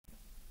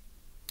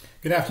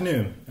Good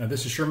afternoon.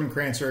 This is Sherman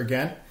Krancer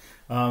again.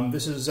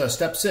 This is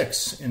step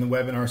 6 in the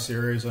webinar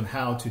series on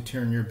how to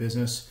turn your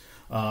business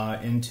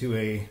into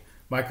a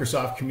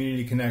Microsoft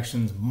Community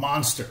Connections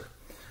monster.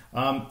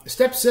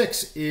 Step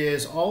 6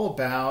 is all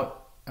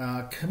about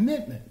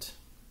commitment.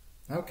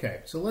 Okay,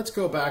 so let's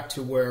go back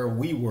to where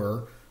we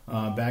were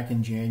back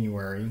in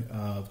January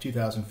of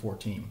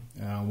 2014.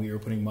 We were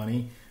putting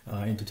money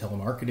into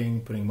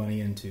telemarketing, putting money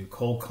into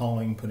cold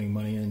calling, putting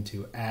money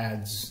into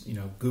ads,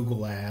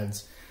 Google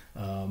ads,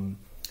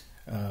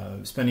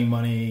 spending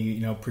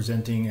money,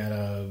 presenting at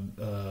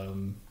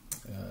a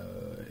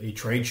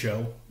trade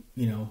show.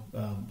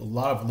 A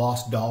lot of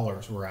lost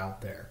dollars were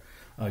out there.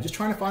 Just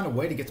trying to find a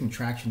way to get some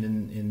traction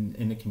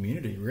in the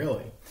community,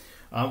 really.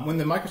 When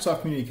the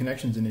Microsoft Community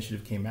Connections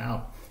Initiative came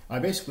out, I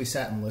basically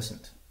sat and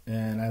listened.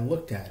 And I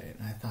looked at it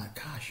and I thought,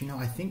 gosh,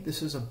 I think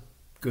this is a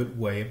good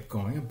way of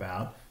going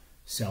about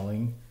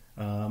selling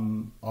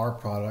our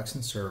products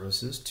and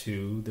services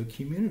to the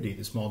community,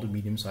 the small to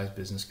medium-sized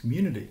business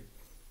community.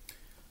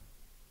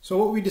 So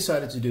what we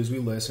decided to do is we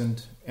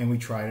listened and we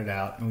tried it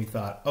out and we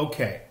thought,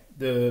 okay,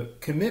 the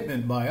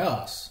commitment by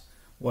us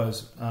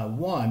was,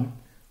 one,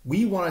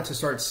 we wanted to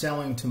start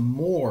selling to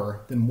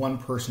more than one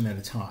person at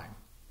a time.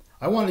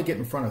 I wanted to get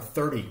in front of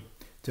 30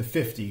 to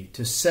 50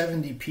 to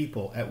 70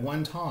 people at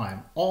one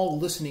time, all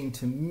listening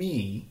to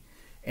me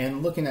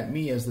and looking at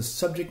me as the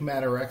subject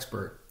matter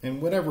expert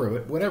and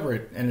whatever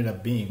it ended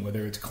up being,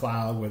 whether it's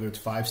cloud, whether it's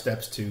 5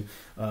 steps to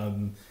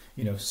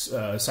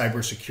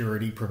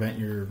cybersecurity,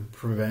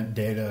 prevent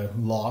data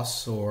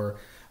loss, or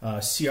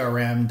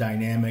CRM,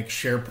 dynamic,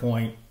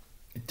 SharePoint.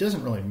 It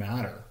doesn't really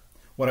matter.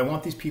 What I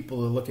want these people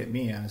to look at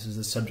me as is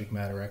the subject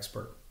matter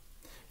expert.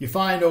 You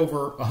find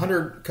over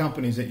 100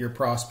 companies that you're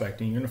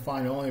prospecting, you're going to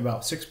find only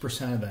about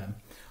 6% of them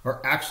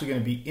are actually going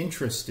to be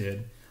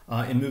interested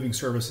in moving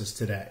services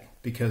today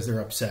because they're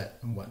upset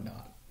and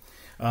whatnot.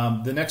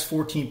 The next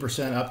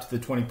 14% up to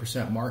the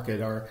 20% market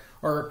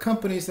are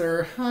companies that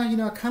are, I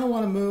kind of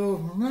want to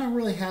move. I'm not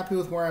really happy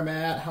with where I'm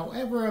at.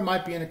 However, I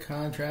might be in a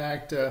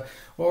contract it's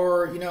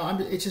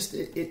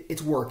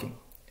working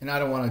and I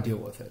don't want to deal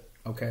with it.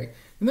 Okay.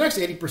 The next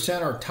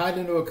 80% are tied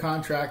into a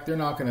contract. They're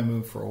not going to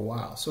move for a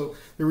while. So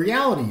the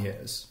reality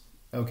is,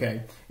 do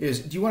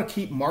you want to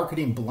keep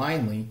marketing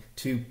blindly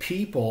to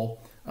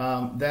people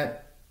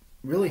that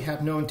really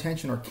have no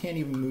intention or can't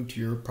even move to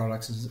your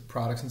products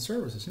and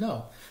services?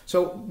 No.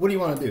 So what do you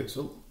want to do?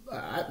 So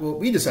what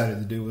we decided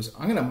to do was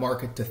I'm going to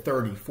market to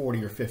 30,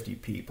 40, or 50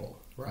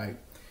 people, right?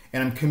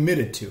 And I'm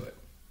committed to it.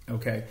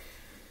 Okay.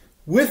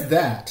 With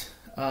that,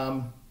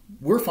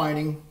 we're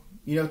finding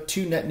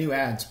 2 net new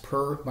ads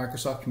per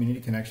Microsoft Community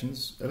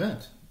Connections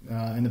event.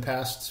 In the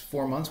past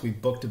 4 months,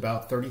 we've booked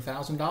about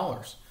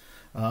 $30,000,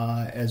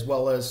 as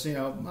well as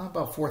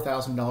about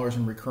 $4,000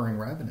 in recurring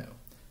revenue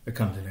that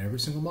comes in every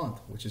single month,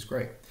 which is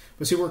great.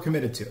 But see, we're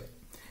committed to it.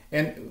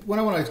 And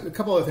a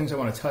couple other things I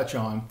want to touch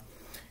on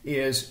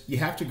is you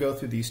have to go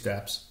through these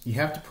steps. You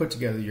have to put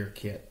together your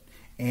kit,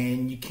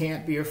 and you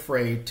can't be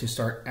afraid to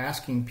start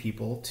asking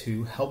people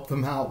to help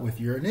them out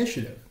with your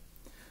initiative.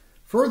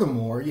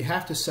 Furthermore, you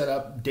have to set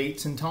up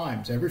dates and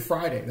times every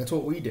Friday. That's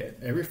what we did.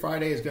 Every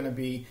Friday is going to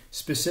be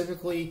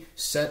specifically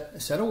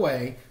set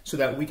away so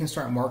that we can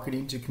start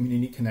marketing to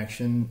community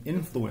connection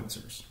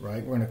influencers,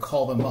 right? We're going to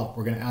call them up.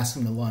 We're going to ask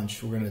them to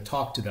lunch. We're going to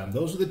talk to them.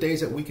 Those are the days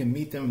that we can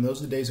meet them, and those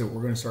are the days that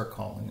we're going to start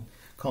calling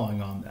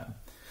on them.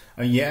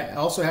 I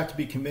also have to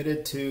be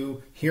committed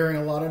to hearing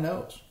a lot of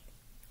no's.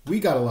 We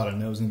got a lot of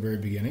no's in the very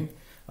beginning.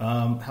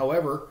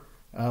 However,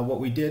 what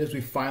we did is we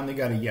finally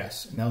got a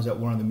yes, and that was at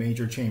one of the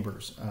major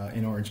chambers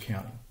in Orange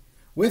County.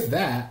 With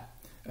that,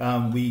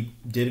 we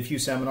did a few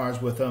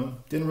seminars with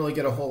them. Didn't really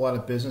get a whole lot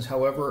of business.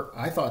 However,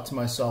 I thought to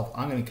myself,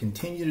 I'm going to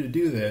continue to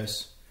do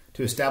this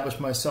to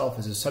establish myself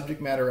as a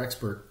subject matter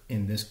expert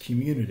in this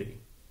community.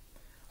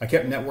 I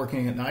kept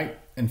networking at night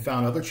and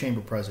found other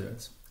chamber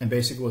presidents, and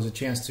basically it was a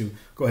chance to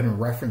go ahead and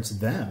reference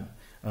them,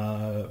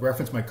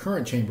 reference my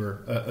current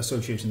chamber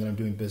association that I'm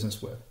doing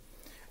business with.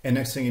 And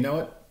next thing you know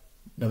it,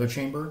 another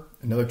chamber,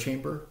 another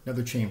chamber,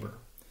 another chamber.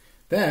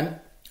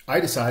 Then I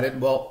decided,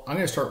 well, I'm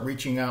going to start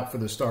reaching out for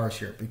the stars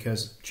here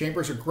because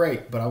chambers are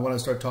great, but I want to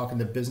start talking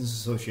to business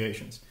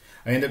associations.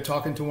 I ended up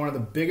talking to one of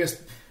the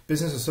biggest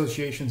business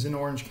associations in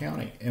Orange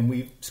County, and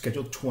we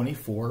scheduled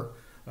 12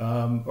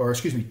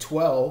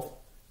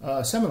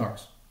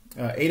 seminars,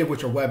 8 of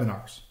which are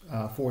webinars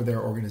for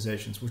their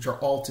organizations, which are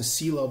all to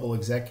C-level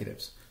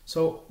executives.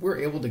 So we're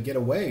able to get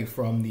away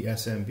from the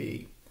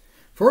SMB.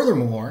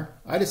 Furthermore,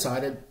 I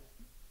decided,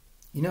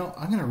 I'm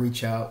going to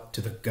reach out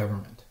to the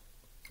government.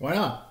 Why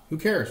not? Who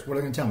cares? What are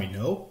they going to tell me?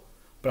 No?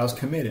 But I was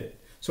committed.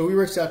 So we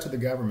reached out to the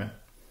government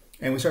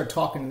and we started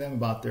talking to them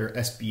about their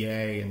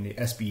SBA and the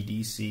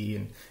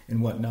SBDC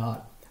and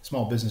whatnot,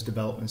 Small Business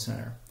Development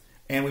Center.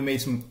 And we made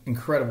some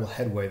incredible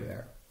headway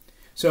there.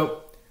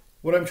 So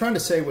what I'm trying to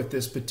say with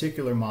this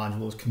particular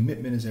module is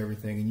commitment is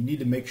everything. And you need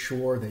to make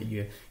sure that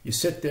you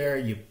sit there,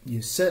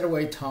 you set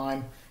away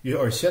time,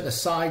 or set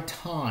aside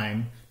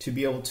time to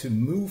be able to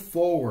move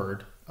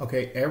forward.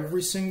 Okay,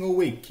 every single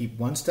week, keep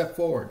one step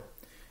forward.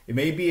 It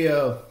may be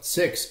a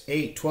 6,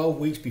 8, 12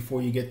 weeks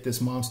before you get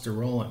this monster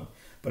rolling.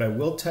 But I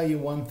will tell you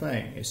one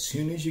thing. As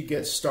soon as you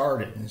get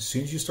started, and as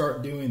soon as you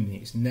start doing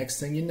these,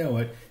 next thing you know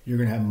it, you're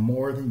going to have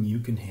more than you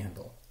can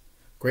handle.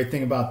 Great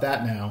thing about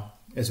that now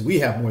is we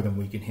have more than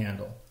we can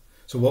handle.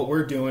 So what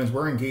we're doing is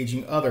we're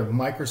engaging other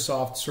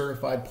Microsoft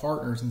certified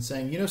partners and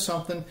saying, you know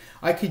something,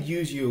 I could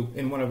use you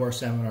in one of our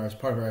seminars,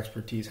 part of our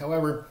expertise.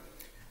 However,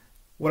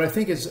 what I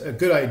think is a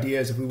good idea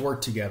is if we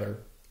work together,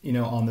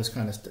 on this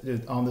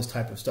on this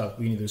type of stuff,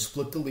 we can either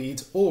split the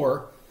leads,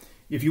 or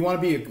if you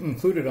want to be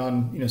included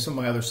on, some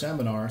of my other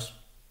seminars,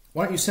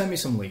 why don't you send me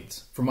some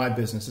leads for my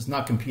business? It's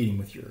not competing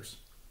with yours.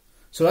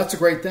 So that's a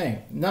great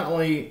thing. Not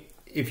only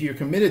if you're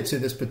committed to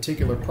this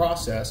particular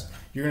process,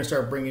 you're going to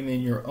start bringing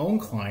in your own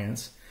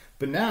clients,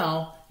 but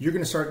now you're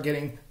going to start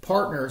getting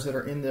partners that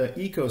are in the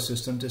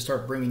ecosystem to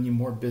start bringing you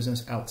more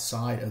business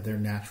outside of their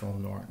natural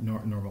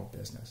normal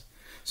business.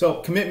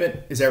 So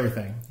commitment is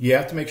everything. You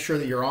have to make sure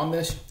that you're on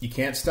this. You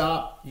can't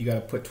stop. You got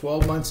to put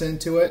 12 months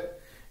into it.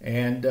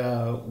 And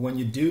when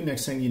you do,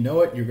 next thing you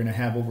know it, you're going to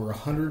have over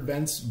 100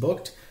 events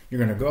booked. You're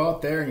going to go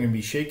out there and you're going to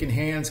be shaking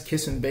hands,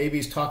 kissing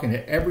babies, talking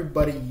to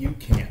everybody you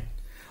can.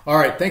 All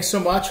right. Thanks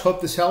so much.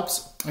 Hope this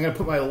helps. I'm going to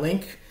put my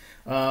link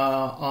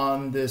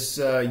on this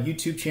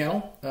YouTube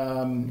channel.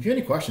 If you have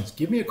any questions,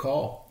 give me a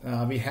call.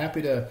 I'll be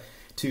happy to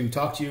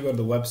talk to you. Go to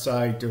the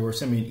website or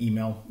send me an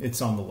email.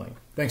 It's on the link.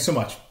 Thanks so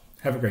much.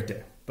 Have a great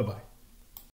day. Bye-bye.